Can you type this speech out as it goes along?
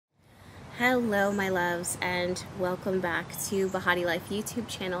Hello my loves, and welcome back to BehatiLife YouTube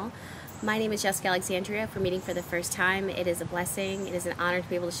channel. My name is Jessica Alexandria. For meeting for the first time, it is a blessing. It is an honor to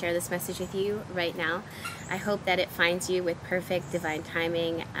be able to share this message with you right now. I hope that it finds you with perfect divine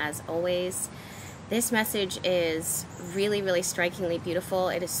timing as always. This message is really strikingly beautiful.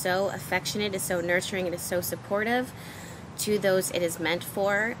 It is so affectionate, it is so nurturing, it is so supportive to those it is meant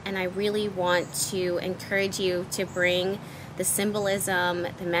for, and I really want to encourage you to bring the symbolism,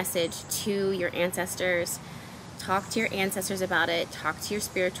 the message to your ancestors. Talk to your ancestors about it. Talk to your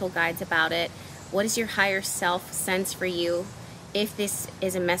spiritual guides about it. What does your higher self sense for you, if this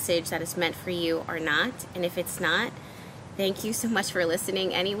is a message that is meant for you or not? And if it's not, thank you so much for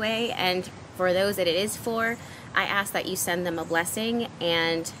listening anyway. And for those that it is for, I ask that you send them a blessing,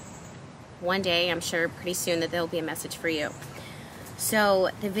 and one day, I'm sure pretty soon, that there'll be a message for you. So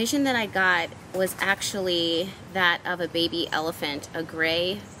the vision that I got was actually that of a baby elephant, a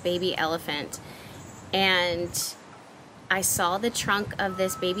gray baby elephant. And I saw the trunk of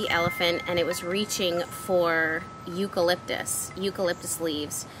this baby elephant, and it was reaching for eucalyptus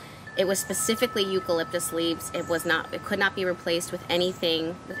leaves. It was specifically eucalyptus leaves. It could not be replaced with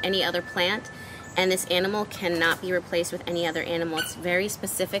anything, with any other plant. And this animal cannot be replaced with any other animal. It's very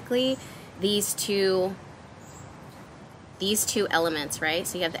specifically these two elements, right?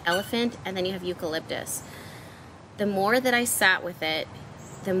 So you have the elephant and then you have eucalyptus. The more that I sat with it,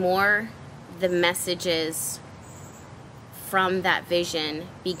 the more the messages from that vision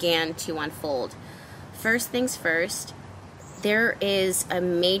began to unfold. First things first, there is a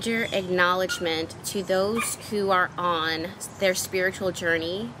major acknowledgement to those who are on their spiritual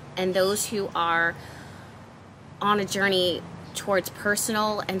journey and those who are on a journey towards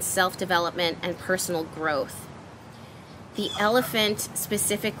personal and self-development and personal growth. The elephant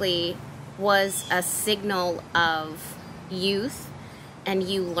specifically was a signal of youth and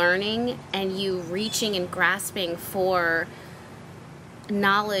you learning and you reaching and grasping for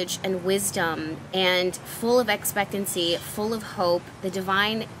knowledge and wisdom, and full of expectancy, full of hope. The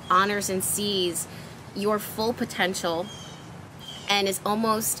divine honors and sees your full potential and is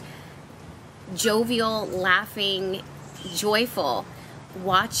almost jovial, laughing, joyful,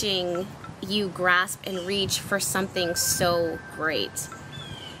 watching you grasp and reach for something so great.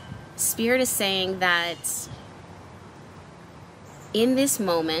 Spirit is saying that in this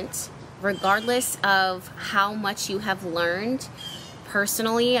moment, regardless of how much you have learned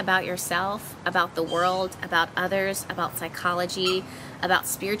personally about yourself, about the world, about others, about psychology, about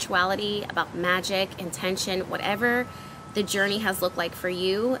spirituality, about magic, intention, whatever the journey has looked like for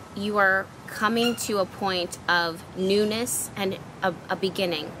you, you are coming to a point of newness and a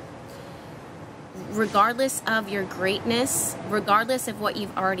beginning. Regardless of your greatness, regardless of what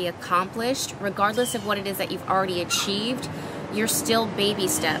you've already accomplished, regardless of what it is that you've already achieved, you're still baby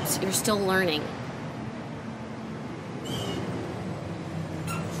steps, you're still learning.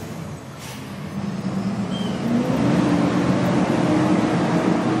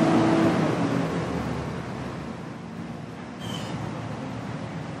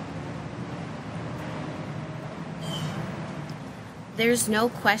 There's no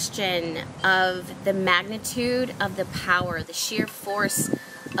question of the magnitude of the power, the sheer force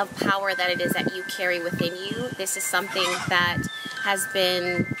of power that it is that you carry within you. This is something that has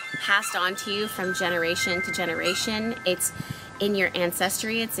been passed on to you from generation to generation. It's in your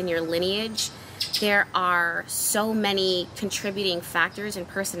ancestry, it's in your lineage. There are so many contributing factors and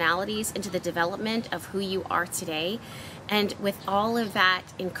personalities into the development of who you are today. And with all of that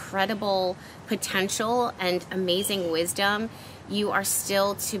incredible potential and amazing wisdom, you are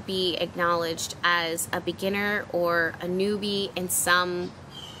still to be acknowledged as a beginner or a newbie in some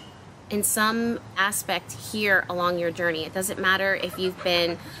aspect here along your journey. It doesn't matter if you've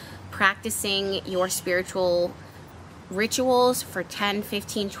been practicing your spiritual rituals for 10,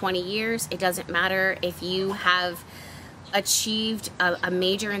 15, 20 years. It doesn't matter if you have achieved a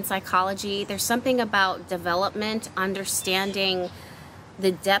major in psychology. There's something about development, understanding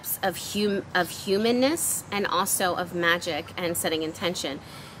the depths of humanness and also of magic and setting intention.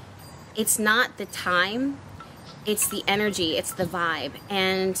 It's not the time, it's the energy, it's the vibe.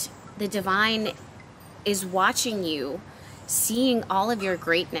 And the divine is watching you, seeing all of your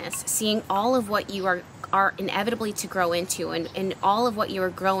greatness, seeing all of what you are inevitably to grow into, and all of what you are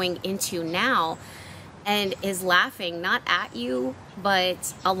growing into now, and is laughing not at you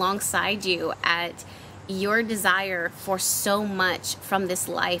but alongside you at your desire for so much from this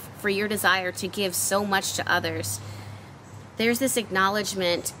life, for your desire to give so much to others. There's this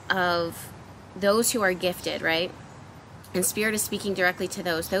acknowledgement of those who are gifted, right? And Spirit is speaking directly to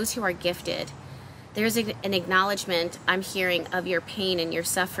those who are gifted. There's an acknowledgement I'm hearing of your pain and your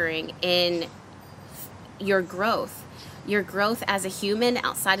suffering in your growth. Your growth as a human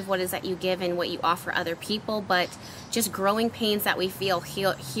outside of what is that you give and what you offer other people, but just growing pains that we feel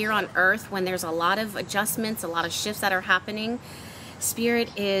here on earth when there's a lot of adjustments, a lot of shifts that are happening.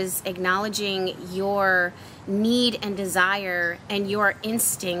 Spirit is acknowledging your need and desire and your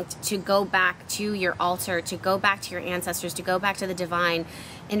instinct to go back to your altar, to go back to your ancestors, to go back to the divine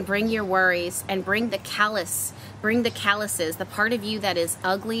and bring your worries and bring the calluses, the part of you that is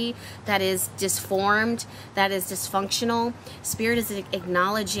ugly, that is disformed, that is dysfunctional. Spirit is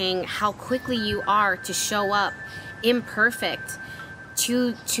acknowledging how quickly you are to show up imperfect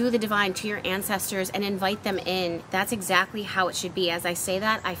to the divine, to your ancestors, and invite them in. That's exactly how it should be. As I say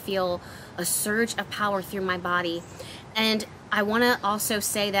that, I feel a surge of power through my body. And I want to also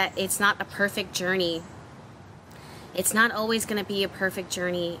say that it's not a perfect journey. It's not always going to be a perfect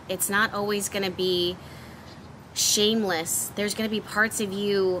journey. It's not always going to be shameless. There's going to be parts of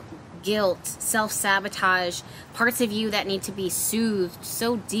you, guilt, self-sabotage, parts of you that need to be soothed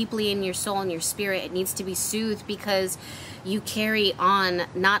so deeply in your soul and your spirit. It needs to be soothed because you carry on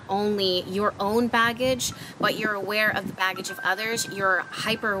not only your own baggage, but you're aware of the baggage of others. You're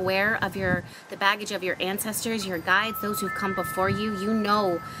hyper aware of the baggage of your ancestors, your guides, those who've come before you. You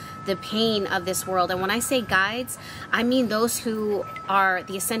know the pain of this world. And when I say guides, I mean those who are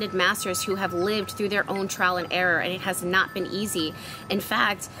the ascended masters who have lived through their own trial and error, and it has not been easy. In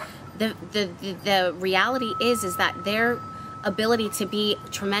fact, the reality is that their ability to be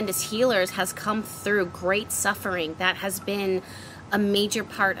tremendous healers has come through great suffering. That has been a major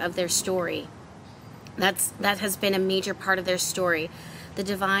part of their story. That has been a major part of their story. The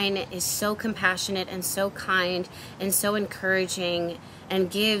divine is so compassionate and so kind and so encouraging, and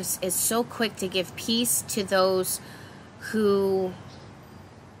is so quick to give peace to those who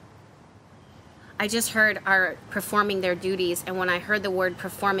I just heard are performing their duties. And when I heard the word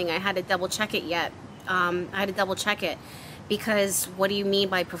performing, I had to double check it because what do you mean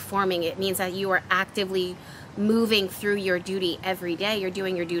by performing? It means that you are actively moving through your duty every day. You're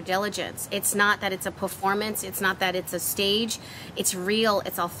doing your due diligence. It's not that it's a performance. It's not that it's a stage. It's real.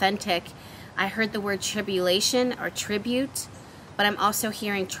 It's authentic. I heard the word tribulation or tribute, but I'm also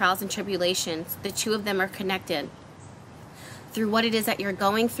hearing trials and tribulations. The two of them are connected. Through what it is that you're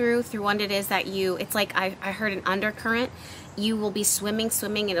going through, through what it is that it's like I heard an undercurrent. You will be swimming,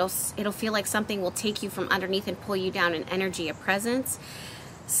 it'll feel like something will take you from underneath and pull you down, an energy, a presence.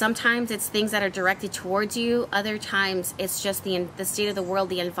 Sometimes it's things that are directed towards you. Other times it's just the state of the world,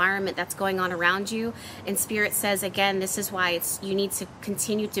 the environment that's going on around you. And Spirit says, again, this is why you need to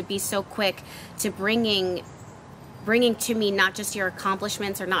continue to be so quick to bringing to me not just your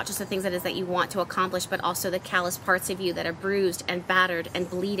accomplishments or not just the things that you want to accomplish, but also the callous parts of you that are bruised and battered and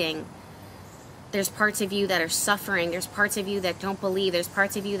bleeding. There's parts of you that are suffering. There's parts of you that don't believe. There's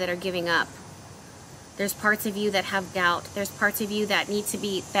parts of you that are giving up. There's parts of you that have doubt. There's parts of you that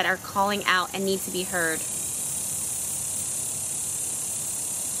that are calling out and need to be heard.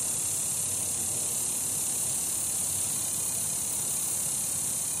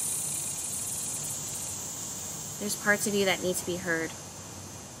 There's parts of you that need to be heard.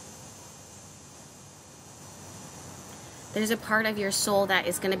 There's a part of your soul that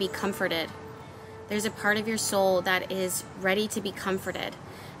is going to be comforted. There's a part of your soul that is ready to be comforted.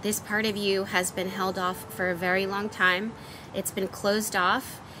 This part of you has been held off for a very long time. It's been closed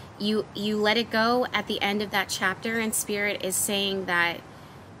off. You let it go at the end of that chapter, and Spirit is saying that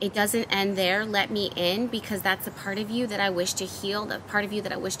it doesn't end there. Let me in, because that's a part of you that I wish to heal, the part of you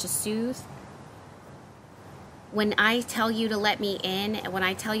that I wish to soothe. When I tell you to let me in, and when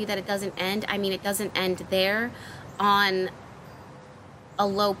I tell you that it doesn't end, I mean it doesn't end there on a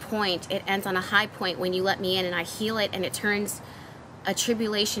low point. It ends on a high point when you let me in and I heal it, and it turns a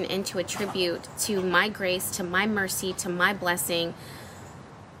tribulation into a tribute to my grace, to my mercy, to my blessing.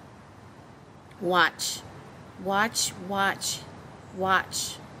 Watch, watch, watch,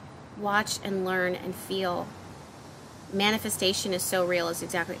 watch, watch, and learn and feel. Manifestation is so real,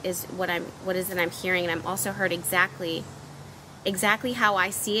 is what I'm hearing, and I'm also heard exactly how I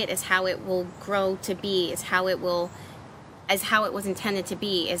see it is how it will grow to be, is how it was intended to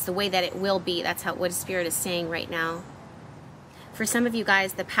be, is the way that it will be. That's what Spirit is saying right now. For some of you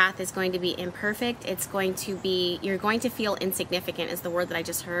guys, the path is going to be imperfect. You're going to feel insignificant, is the word that I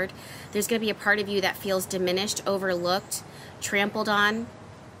just heard. There's going to be a part of you that feels diminished, overlooked, trampled on.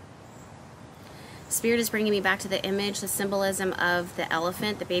 Spirit is bringing me back to the image, the symbolism of the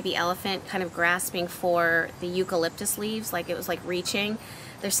elephant, the baby elephant, kind of grasping for the eucalyptus leaves, like it was like reaching.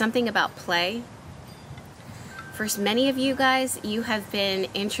 There's something about play. For many of you guys, you have been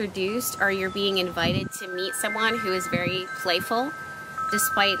introduced or you're being invited to meet someone who is very playful.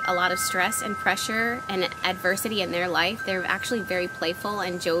 Despite a lot of stress and pressure and adversity in their life, they're actually very playful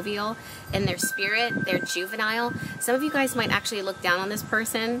and jovial in their spirit. They're juvenile. Some of you guys might actually look down on this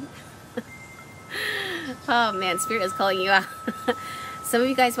person. Oh man, Spirit is calling you out. Some of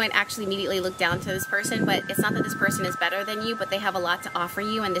you guys might actually immediately look down to this person, but it's not that this person is better than you, but they have a lot to offer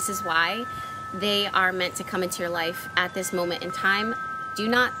you, and this is why they are meant to come into your life at this moment in time. Do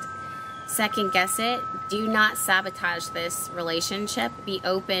not second guess it. Do not sabotage this relationship. Be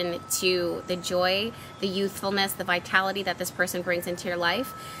open to the joy, the youthfulness, the vitality that this person brings into your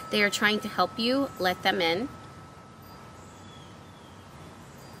life. They are trying to help you. Let them in.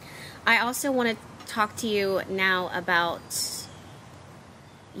 I also want to talk to you now about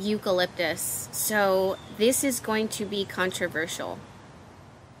eucalyptus. So this is going to be controversial.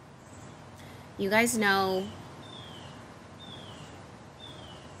 You guys know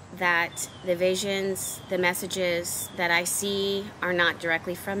that the visions, the messages that I see are not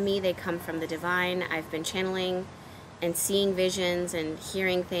directly from me. They come from the divine. I've been channeling and seeing visions and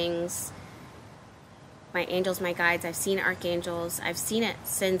hearing things. My angels, my guides, I've seen archangels. I've seen it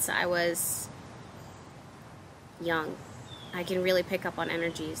since I was young. I can really pick up on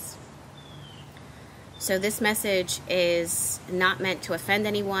energies. So this message is not meant to offend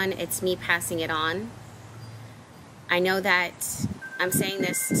anyone. It's me passing it on. I know that I'm saying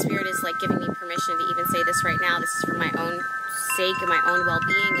this, Spirit is like giving me permission to even say this right now. This is for my own sake and my own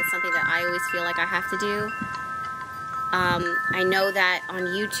well-being. It's something that I always feel like I have to do. I know that on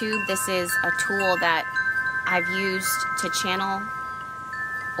YouTube, this is a tool that I've used to channel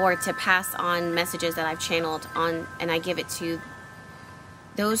or to pass on messages that I've channeled on, and I give it to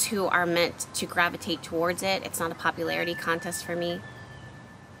those who are meant to gravitate towards it. It's not a popularity contest for me.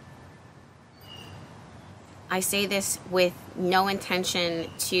 I say this with no intention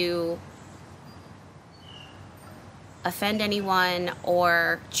to offend anyone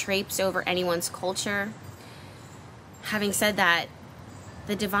or traipse over anyone's culture. Having said that,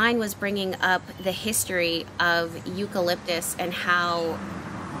 the divine was bringing up the history of eucalyptus and how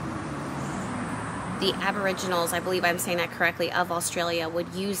the Aboriginals, I believe I'm saying that correctly, of Australia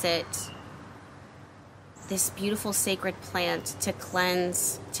would use it, this beautiful sacred plant, to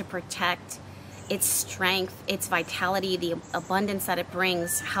cleanse, to protect, its strength, its vitality, the abundance that it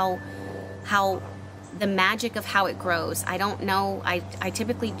brings, how the magic of how it grows. I don't know, I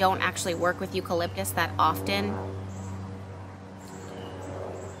typically don't actually work with eucalyptus that often.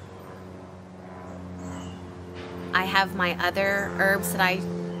 I have my other herbs that I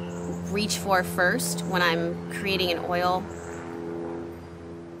reach for first when I'm creating an oil.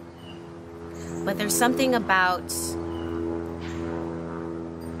 But there's something about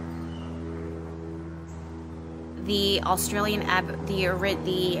the Australian,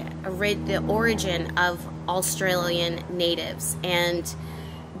 the origin of Australian natives and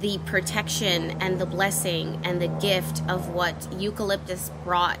the protection and the blessing and the gift of what eucalyptus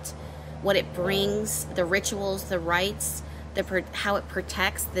brought, what it brings, the rituals, the rites, how it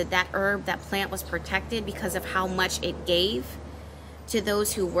protects, that herb, that plant was protected because of how much it gave to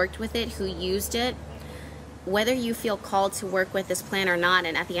those who worked with it, who used it. Whether you feel called to work with this plant or not,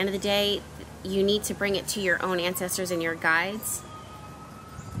 and at the end of the day, you need to bring it to your own ancestors and your guides.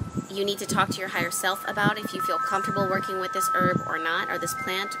 You need to talk to your higher self about if you feel comfortable working with this herb or not, or this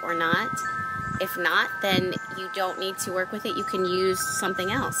plant or not. If not, then you don't need to work with it. You can use something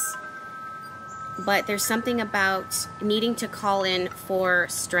else. But there's something about needing to call in for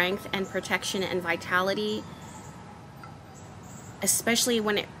strength and protection and vitality, especially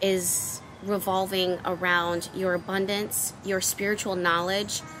when it is revolving around your abundance, your spiritual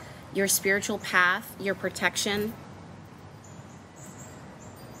knowledge, your spiritual path, your protection.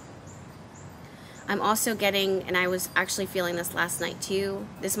 I'm also getting, and I was actually feeling this last night too,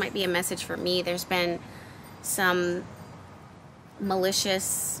 this might be a message for me. There's been some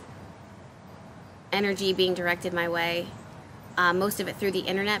malicious energy being directed my way, most of it through the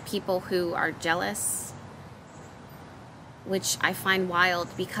internet, people who are jealous, which I find wild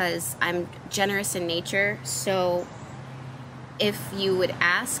because I'm generous in nature. So if you would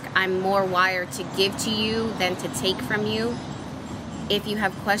ask, I'm more wired to give to you than to take from you. If you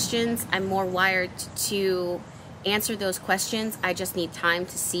have questions, I'm more wired to answer those questions. I just need time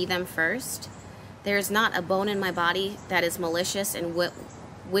to see them first. There's not a bone in my body that is malicious and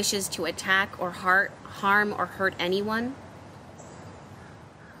wishes to attack or harm or hurt anyone.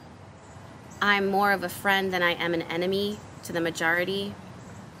 I'm more of a friend than I am an enemy to the majority.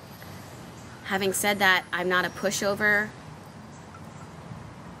 Having said that, I'm not a pushover.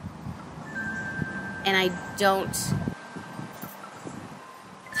 and I don't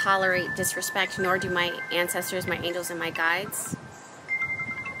tolerate disrespect, nor do my ancestors, my angels, and my guides,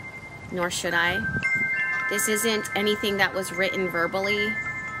 nor should I. This isn't anything that was written verbally.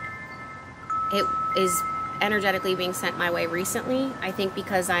 It is energetically being sent my way recently, I think,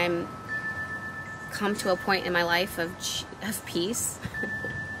 because I'm come to a point in my life of peace.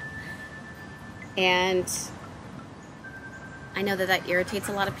 And I know that that irritates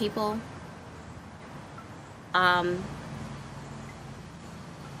a lot of people.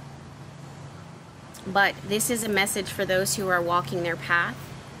 But this is a message for those who are walking their path,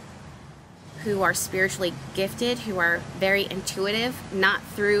 who are spiritually gifted, who are very intuitive, not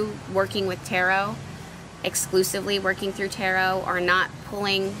through working with tarot, exclusively working through tarot, or not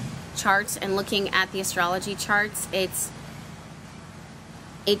pulling charts and looking at the astrology charts. It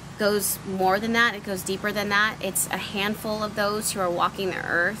goes more than that. It goes deeper than that. It's a handful of those who are walking the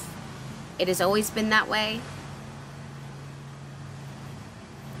earth. It has always been that way.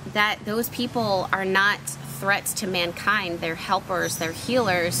 That those people are not threats to mankind. They're helpers, they're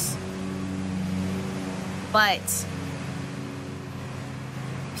healers. But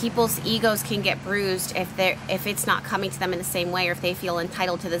people's egos can get bruised if it's not coming to them in the same way, or if they feel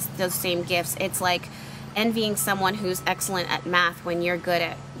entitled to those same gifts. It's like envying someone who's excellent at math when you're good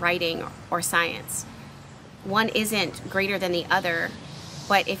at writing or science. One isn't greater than the other,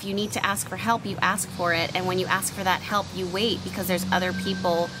 but if you need to ask for help, you ask for it. And when you ask for that help, you wait, because there's other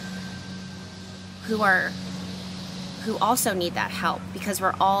people who also need that help, because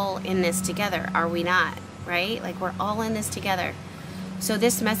we're all in this together, are we not? Right? Like, we're all in this together. So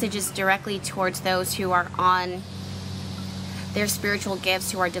this message is directly towards those who are on their spiritual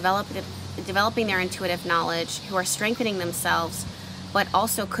gifts, who are developing their intuitive knowledge, who are strengthening themselves, but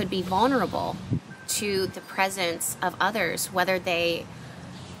also could be vulnerable to the presence of others, whether they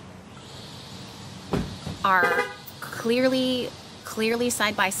are clearly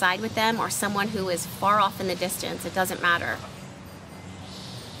side by side with them, or someone who is far off in the distance. It doesn't matter.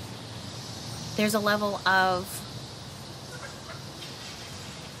 There's a level of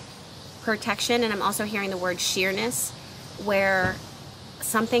protection, and I'm also hearing the word sheerness, where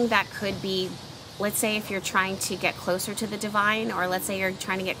something that could be, let's say if you're trying to get closer to the divine, or let's say you're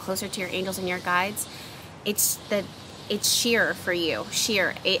trying to get closer to your angels and your guides, it's sheer for you,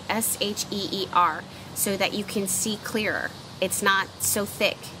 sheer, S-H-E-E-R, so that you can see clearer. It's not so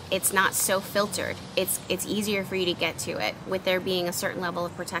thick, it's not so filtered, it's easier for you to get to it, with there being a certain level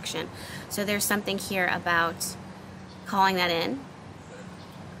of protection. So there's something here about calling that in.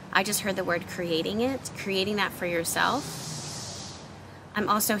 I just heard the word creating that for yourself. I'm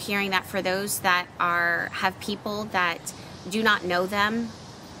also hearing that for those that have people that do not know them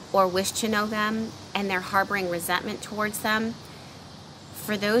or wish to know them, and they're harboring resentment towards them.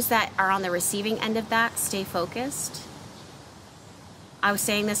 For those that are on the receiving end of that, stay focused. I was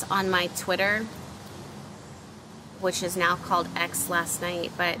saying this on my Twitter, which is now called X, last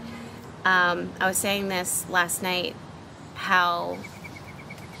night, but I was saying this last night, how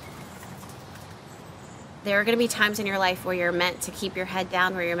there are going to be times in your life where you're meant to keep your head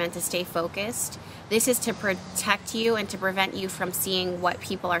down, where you're meant to stay focused. This is to protect you and to prevent you from seeing what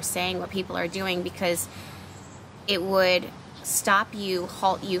people are saying, what people are doing, because it would stop you,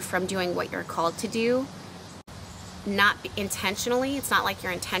 halt you from doing what you're called to do. Not intentionally. It's not like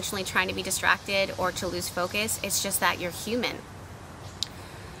you're intentionally trying to be distracted or to lose focus. It's just that you're human.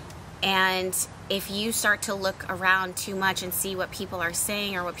 And if you start to look around too much and see what people are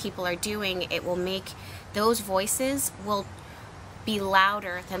saying or what people are doing, it will make those voices will be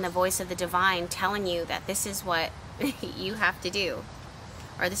louder than the voice of the divine telling you that this is what you have to do,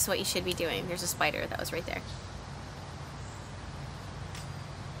 or this is what you should be doing. There's a spider that was right there.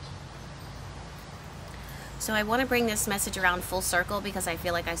 So I want to bring this message around full circle, because I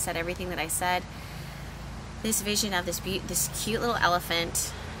feel like I said everything that I said. This vision of this cute little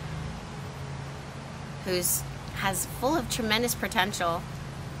elephant has full of tremendous potential.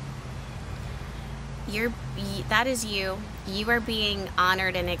 That is you. You are being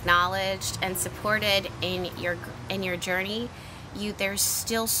honored and acknowledged and supported in your journey. There's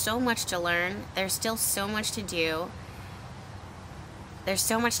still so much to learn. There's still so much to do. There's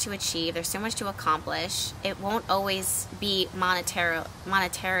so much to achieve. There's so much to accomplish. It won't always be monetary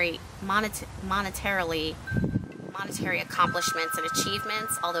accomplishments and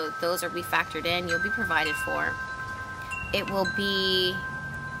achievements, although those will be factored in. You'll be provided for. It will be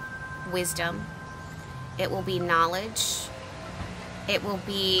wisdom. It will be knowledge. It will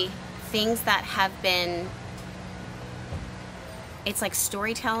be things that have been, it's like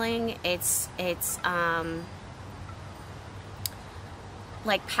storytelling. It's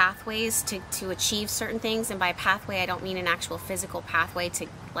like pathways to achieve certain things. And by pathway, I don't mean an actual physical pathway to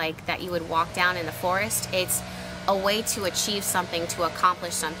like that you would walk down in the forest. It's a way to achieve something, to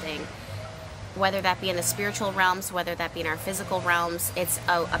accomplish something, whether that be in the spiritual realms, whether that be in our physical realms. It's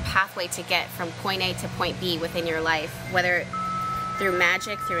a pathway to get from point A to point B within your life, whether through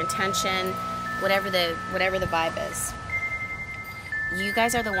magic, through intention, whatever the vibe is. You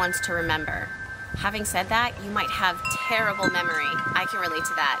guys are the ones to remember. Having said that, you might have terrible memory. I can relate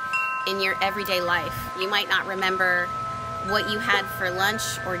to that. In your everyday life, you might not remember what you had for lunch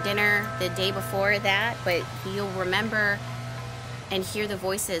or dinner the day before that, but you'll remember and hear the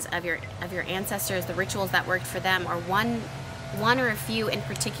voices of your ancestors, the rituals that worked for them, or one or a few in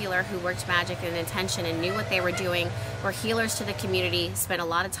particular who worked magic and intention and knew what they were doing, were healers to the community, spent a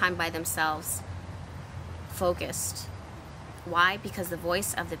lot of time by themselves, focused. Why? Because the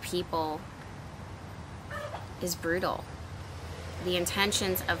voice of the people is brutal. The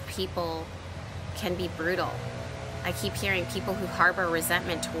intentions of people can be brutal. I keep hearing people who harbor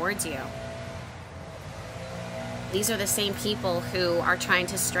resentment towards you. These are the same people who are trying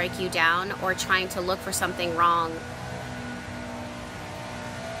to strike you down or trying to look for something wrong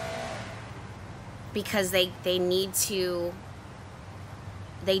because they need to,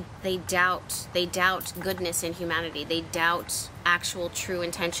 they doubt goodness in humanity. They doubt actual true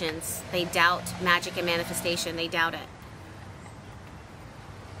intentions. They doubt magic and manifestation. They doubt it.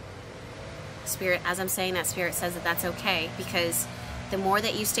 Spirit, as I'm saying that, Spirit says that that's okay, because the more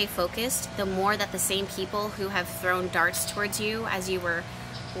that you stay focused, the more that the same people who have thrown darts towards you as you were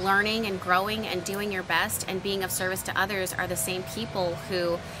learning and growing and doing your best and being of service to others are the same people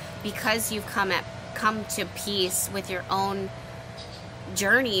who, because you've come to peace with your own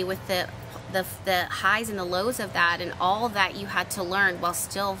journey, with the highs and the lows of that and all that you had to learn while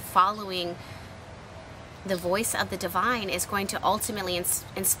still following the voice of the divine, is going to ultimately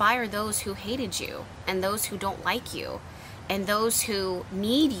inspire those who hated you and those who don't like you and those who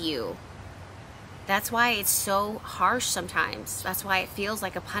need you. That's why it's so harsh sometimes. That's why it feels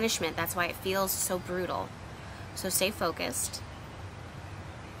like a punishment. That's why it feels so brutal. So stay focused.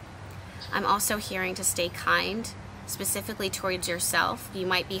 I'm also hearing to stay kind, specifically towards yourself. You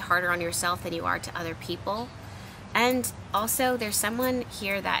might be harder on yourself than you are to other people. And also, there's someone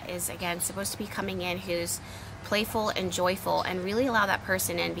here that is, again, supposed to be coming in who's playful and joyful, and really allow that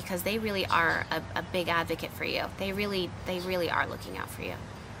person in, because they really are a big advocate for you. They really are looking out for you.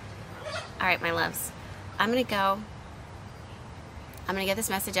 All right, my loves, I'm gonna go. I'm gonna get this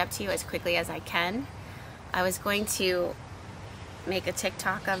message up to you as quickly as I can. I was going to make a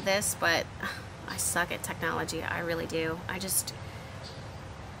TikTok of this, but I suck at technology. I really do.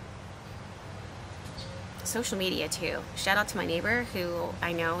 Social media too. Shout out to my neighbor who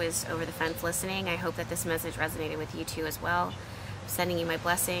I know is over the fence listening. I hope that this message resonated with you too as well. I'm sending you my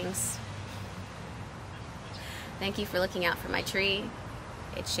blessings. Thank you for looking out for my tree.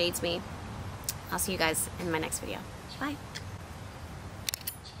 It shades me. I'll see you guys in my next video. Bye.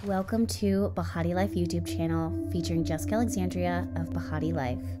 Welcome to BehatiLife YouTube channel featuring Jessica Alexandria of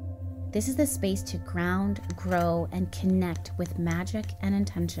BehatiLife. This is the space to ground, grow, and connect with magic and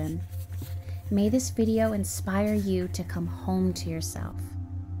intention. May this video inspire you to come home to yourself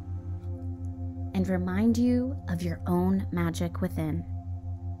and remind you of your own magic within.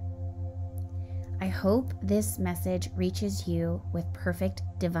 I hope this message reaches you with perfect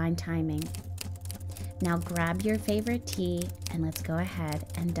divine timing. Now grab your favorite tea and let's go ahead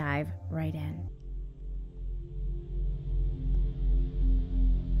and dive right in.